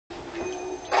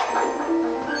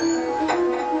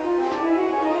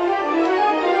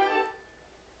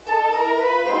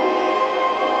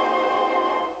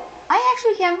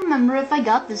can't remember if I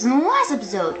got this in the last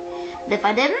episode. But if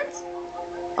I didn't,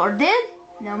 or did,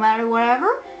 no matter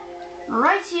whatever,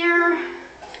 right here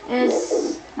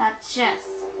is that chest.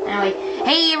 Anyway,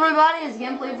 hey everybody, it's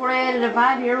Gameplay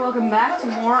 4885 here. Welcome back to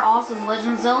more awesome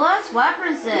Legend of Zelda Twilight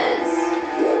Princess.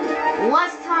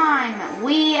 Last time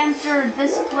we entered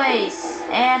this place,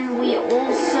 and we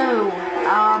also,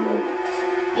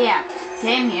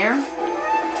 came here.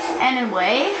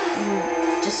 Anyway,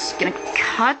 I'm just gonna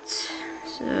cut,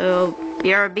 so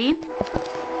BRB.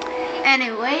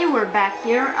 Anyway, we're back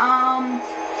here. I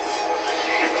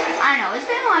know, it's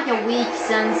been like a week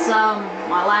since,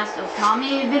 my last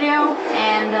Okami video,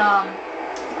 and,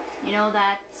 you know,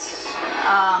 that,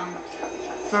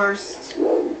 first,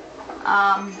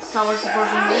 Star Wars The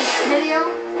Force Unleashed video,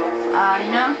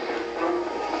 you know,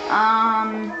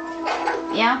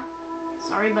 yeah,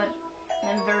 sorry, but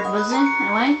I'm very busy.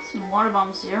 Anyway, some water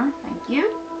bombs here, thank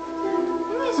you.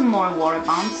 Maybe some more water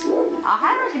bombs. I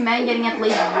highly recommend getting at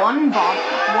least one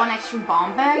extra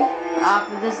bomb bag,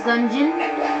 for this dungeon,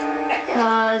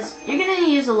 because you're gonna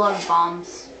use a lot of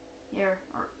bombs here,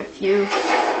 or a few,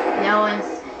 you know, and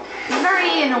it's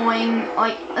very annoying.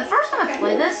 Like, the first time I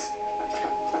played this,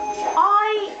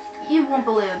 you won't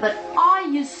believe it, but I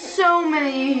used so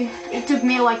many, it took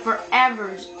me like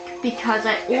forever, because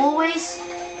I always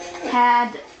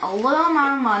had a little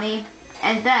amount of money,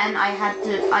 and then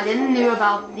I didn't know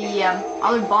about the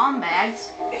other bomb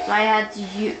bags, so I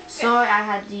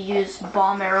had to use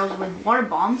bomb arrows with water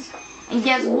bombs, and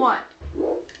guess what?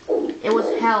 It was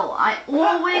hell. I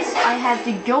had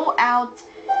to go out,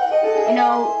 you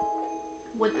know,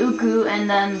 with Uku, and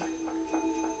then,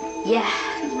 yeah,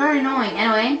 it's very annoying.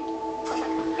 Anyway,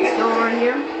 let's go over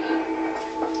here.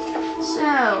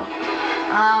 So,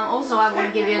 also I want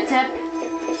to give you a tip.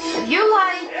 If you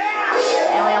like,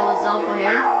 anyway, I was Zelda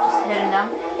here, just heading down.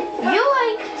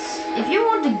 If you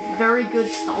want a very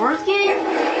good Star Wars game,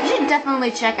 you should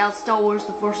definitely check out Star Wars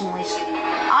The Force Unleashed.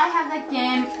 I have that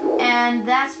game, and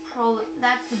that's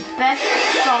the best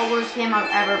Star Wars game I've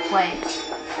ever played.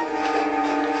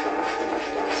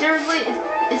 Seriously,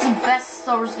 it's the best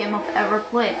Star Wars game I've ever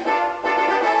played.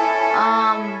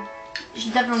 You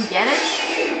should definitely get it.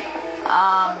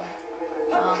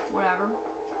 Whatever.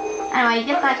 Anyway,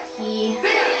 get that key.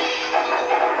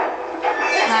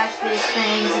 Smash these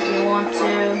things if you want to.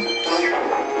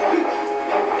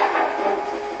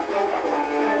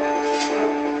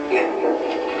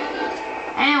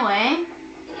 Anyway.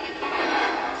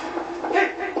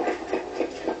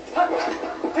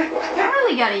 I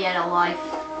really gotta get a life.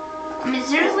 I mean,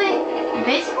 seriously,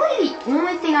 basically the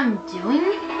only thing I'm doing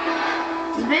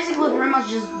is basically pretty much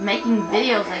just making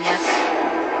videos, I guess.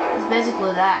 It's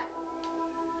basically that.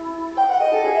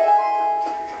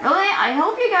 Really, I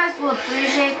hope you guys will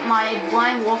appreciate my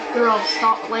blind walkthrough of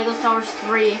LEGO Star Wars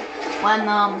 3 when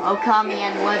Okami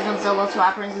and Legend of Zelda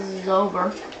Twilight Princess is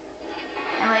over.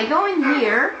 Anyway, go in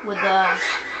here with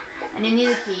and you need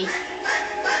a key.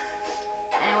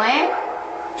 Anyway,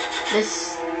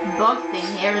 this bug thing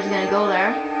here is gonna go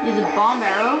there. Use a bomb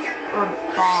arrow, or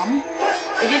bomb.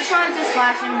 If you try to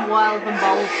slash him while the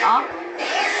ball is up,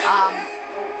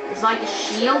 it's like a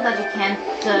shield that you can't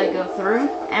go through.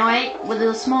 Anyway, with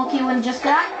a small key when just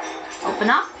got, open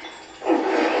up. Thank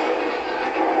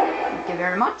you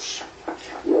very much.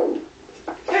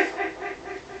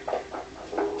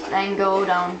 Then go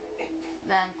down.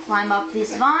 Then climb up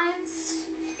these vines.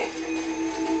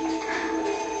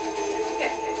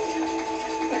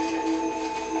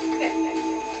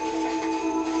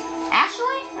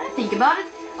 Actually, when I think about it,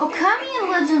 Okami and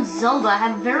Legend of Zelda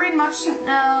have very much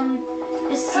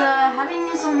having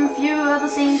some few of the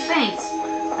same things.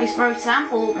 Like, for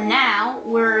example, now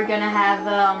we're gonna have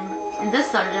in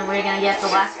this dungeon we're gonna get the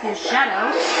last few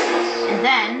shadows, and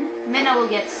then Minna will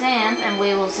get sand, and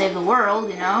we will save the world.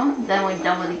 You know, then we're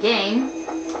done with the game.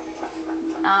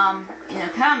 In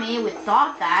Okami, we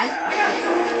thought that.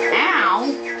 Ow!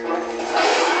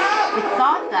 We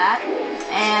thought that,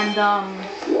 and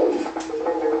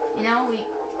you know, we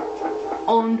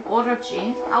owned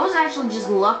Orochi. I was actually just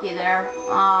lucky there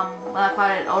when I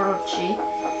fought at Orochi,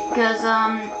 because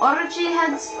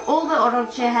all the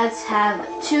Orochi heads have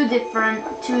two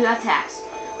attacks.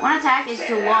 One attack is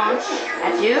to launch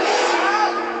at you,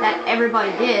 that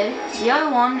everybody did. The other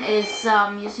one is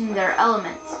using their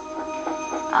element.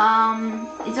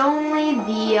 It's only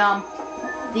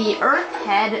the earth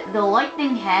head, the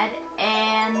lightning head,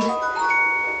 and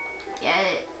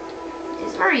yeah,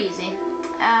 it's very easy.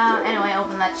 Anyway,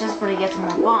 open that chest for to get some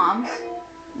more bombs.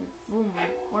 boom,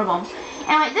 water bombs.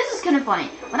 Anyway, this is kind of funny.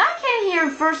 When I came here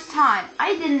first time,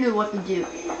 I didn't know what to do.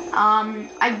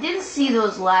 I didn't see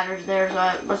those ladders there, so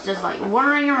I was just like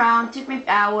wandering around. Took me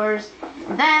hours.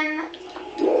 Then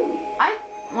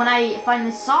when I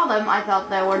finally saw them, I thought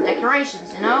they were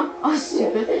decorations. You know, I was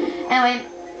stupid. Anyway,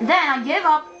 then I gave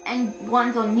up and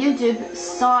went on YouTube,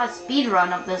 saw a speed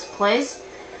run of this place.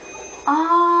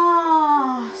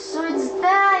 Oh, so it's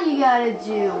that you gotta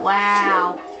do.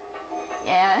 Wow.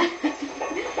 Yeah.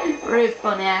 Really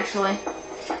funny, actually.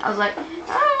 I was like,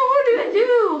 oh, what do I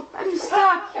do? I'm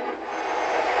stuck.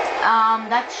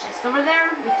 That chest over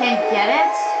there, we can't get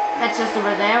it. That chest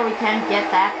over there, we can't get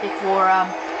that before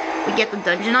we get the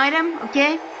dungeon item,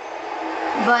 okay?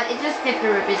 But it's just 50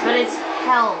 rupees, but it's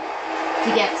hell to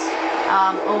get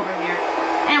over here.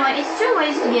 Anyway, it's two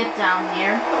ways to get down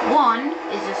here. One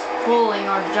is just pulling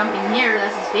or jumping here.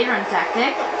 That's a speedrun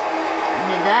tactic. I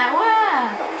did that.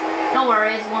 Wow. No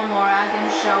worries, one more. I'm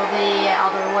gonna show the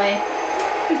other way.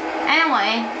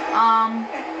 Anyway,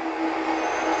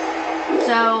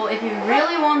 so if you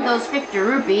really want those 50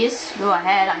 rupees, go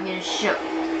ahead. I'm gonna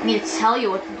tell you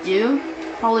what to do.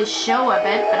 Probably show a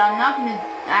bit, but I'm not gonna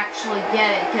actually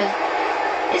get it because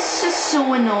it's just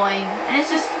so annoying, and it's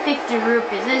just 50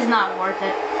 rupees. It is not worth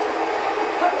it.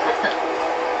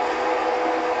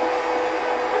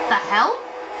 What the hell?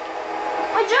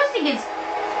 My joystick is...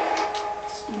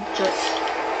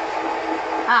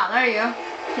 Ah, there you go.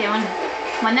 Okay,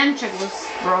 my nunchuck was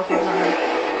broke or something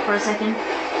for a second.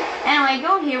 Anyway,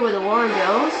 go here where the water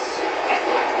goes.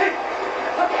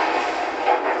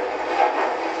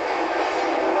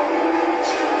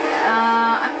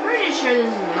 I'm pretty sure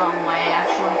this is the wrong way,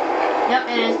 actually. Yep,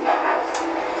 it is.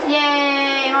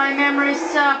 Yay! My memory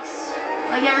sucks.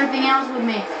 Like everything else with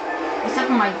me. Except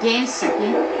for my game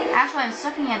sucking. Actually, I'm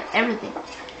sucking at everything.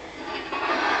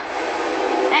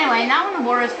 Anyway, now when the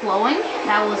water is flowing,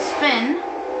 that will spin.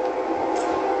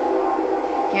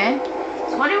 Okay.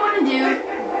 So what do you want to do?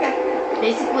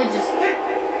 Basically just...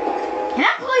 Can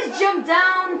I please jump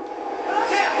down?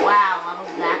 Wow, I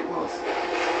was that close.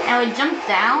 Anyway, jump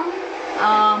down.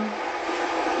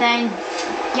 Then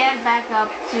get back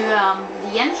up to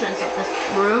the entrance of this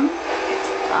room.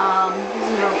 This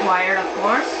is required, of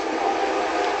course.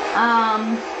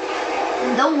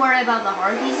 Don't worry about the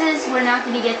heart pieces. We're not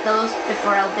going to get those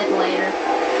before a bit later.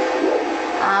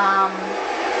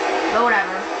 But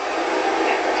whatever.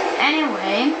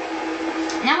 Anyway,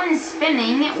 now when it's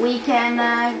spinning, we can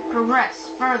progress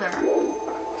further.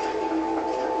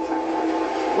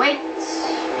 Wait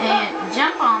and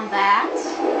jump on that.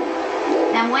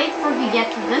 Then wait for you to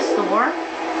get to this door.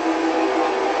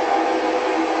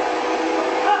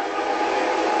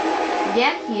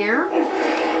 Get here.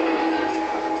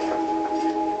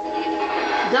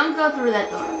 Don't go through that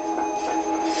door.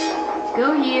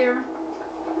 Go here.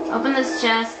 Open this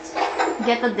chest.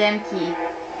 Get the damn key.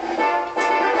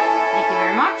 Thank you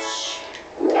very much.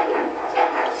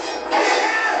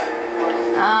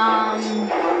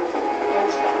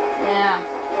 Yeah.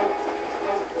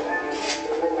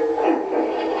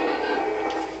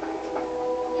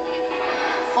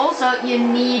 Also, you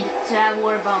need to have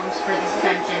water bombs for this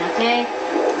dungeon, okay?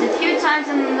 There's a few times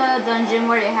in the dungeon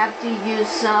where you have to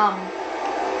use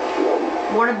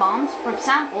water bombs. For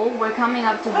example, we're coming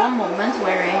up to one moment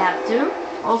where you have to.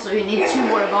 Also, you need 2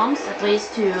 water bombs at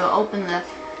least to open the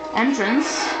entrance.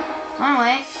 So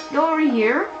anyway, go over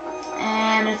here,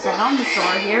 and it's a helmet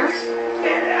store here.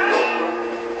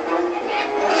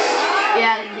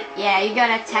 Yeah, you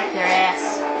gotta attack their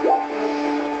ass.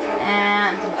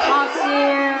 And some pots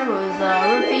here with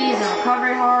rupees and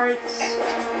recovery hearts.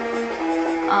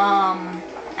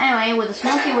 Anyway, with the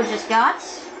smoky we just got,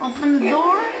 open the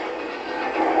door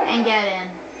and get in.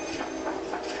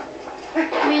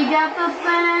 We got the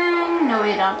thing. No,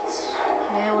 we don't.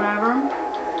 Okay, whatever.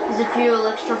 There's a few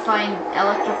electrifying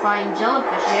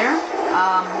jellyfish here.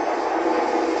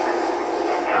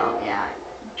 Oh yeah.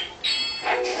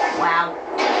 Wow.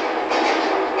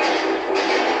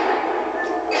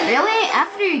 Really?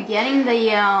 After you're getting the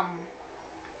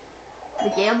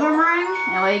Gale Boomerang?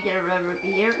 Anyway, you get a red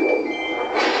rupee here.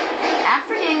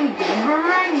 After getting the Gale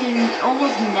Boomerang, you're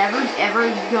almost never ever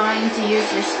going to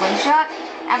use your slingshot.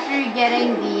 After you're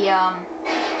getting the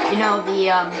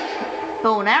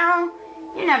bow and arrow,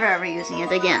 you're never ever using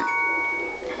it again.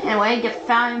 Anyway, you get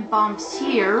fountain bombs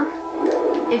here.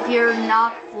 If you're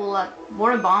not full of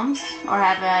water bombs or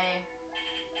have a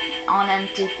on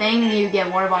empty thing, you get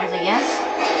water bombs, I guess.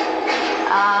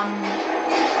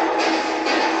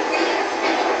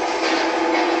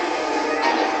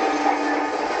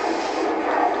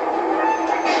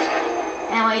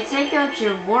 Anyway, take out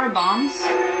your water bombs.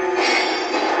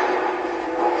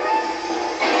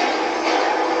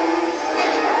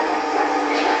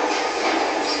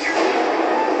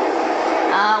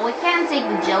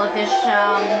 fish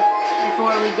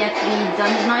before we get the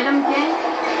dungeon item, okay?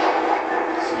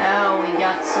 So we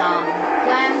got some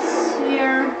plants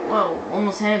here. Whoa,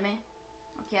 almost hit me.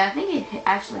 Okay, I think it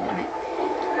actually hit me.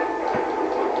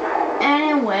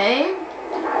 Anyway,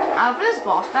 for this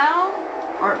boss battle,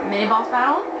 or mini boss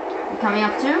battle, we're coming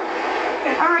up to,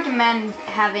 I recommend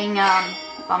having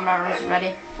bomb arrows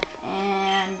ready.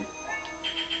 And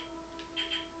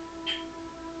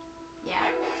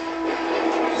yeah,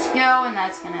 just go, and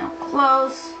that's gonna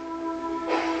close.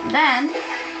 Then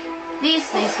these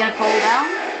things gonna fall down.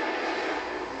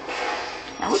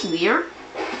 That was weird.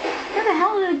 Where the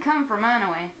hell did it come from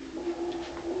anyway?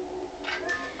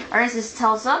 Alright, this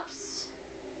tells us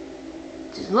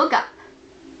to look up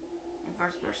in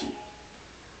first person.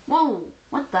 Whoa,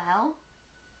 what the hell?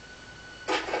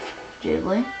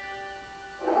 Ghibli.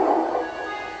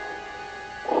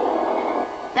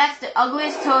 That's the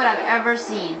ugliest toad I've ever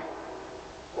seen.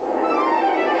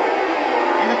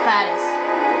 And the fattest.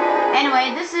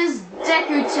 Anyway, this is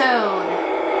Deku Toad.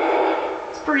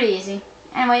 It's pretty easy.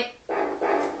 Anyway,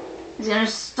 he's gonna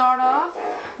start off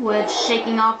with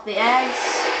shaking off the eggs.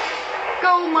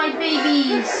 Go, my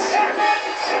babies!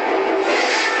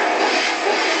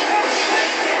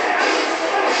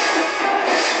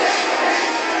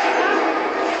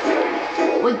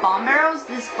 With bomb arrows,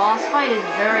 this boss fight is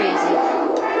very easy.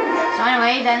 So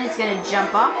anyway, then it's gonna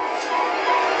jump up,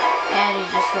 and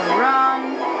he's just gonna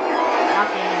run,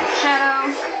 knocking in the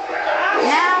shadow.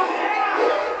 Now,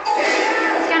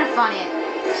 it's kind of funny.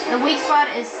 The weak spot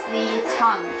is the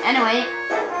tongue. Anyway,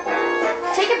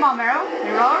 take a bomb arrow,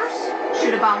 mirrors,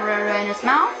 shoot a bomb arrow in his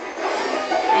mouth,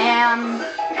 and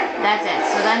that's it.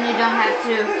 So then you don't have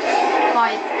to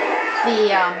fight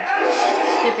the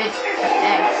stupid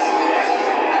eggs.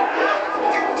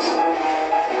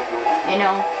 You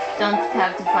know, don't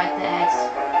have to fight the eggs.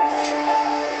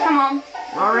 Come on,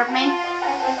 roar at me.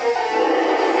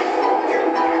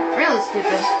 Really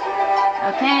stupid.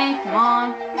 Okay, come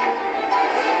on.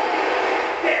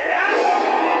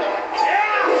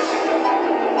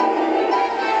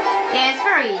 Yeah, it's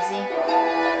very easy.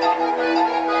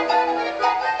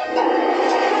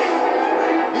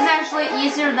 This is actually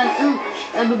easier than Ook,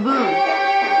 the baboon.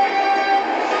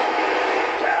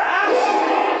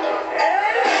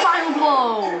 Final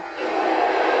blow!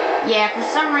 Yeah, for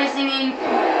some reason,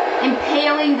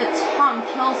 impaling the tongue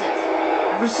kills it.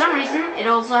 For some reason, it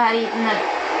also had eaten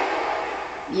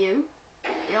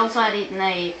It also had eaten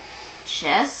a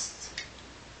chest.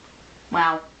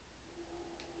 Wow.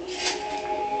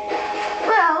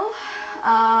 Well,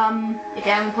 if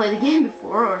you haven't played the game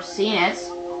before or seen it,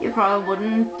 you probably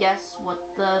wouldn't guess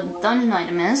what the dungeon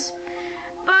item is.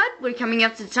 But we're coming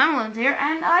up to the time limit here,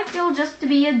 and I feel just to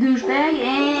be a douchebag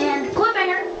and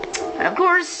cliffhanger. But of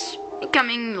course,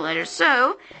 coming later.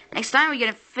 So next time we're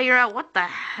gonna figure out what the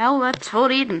hell that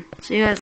toad eating. See you guys.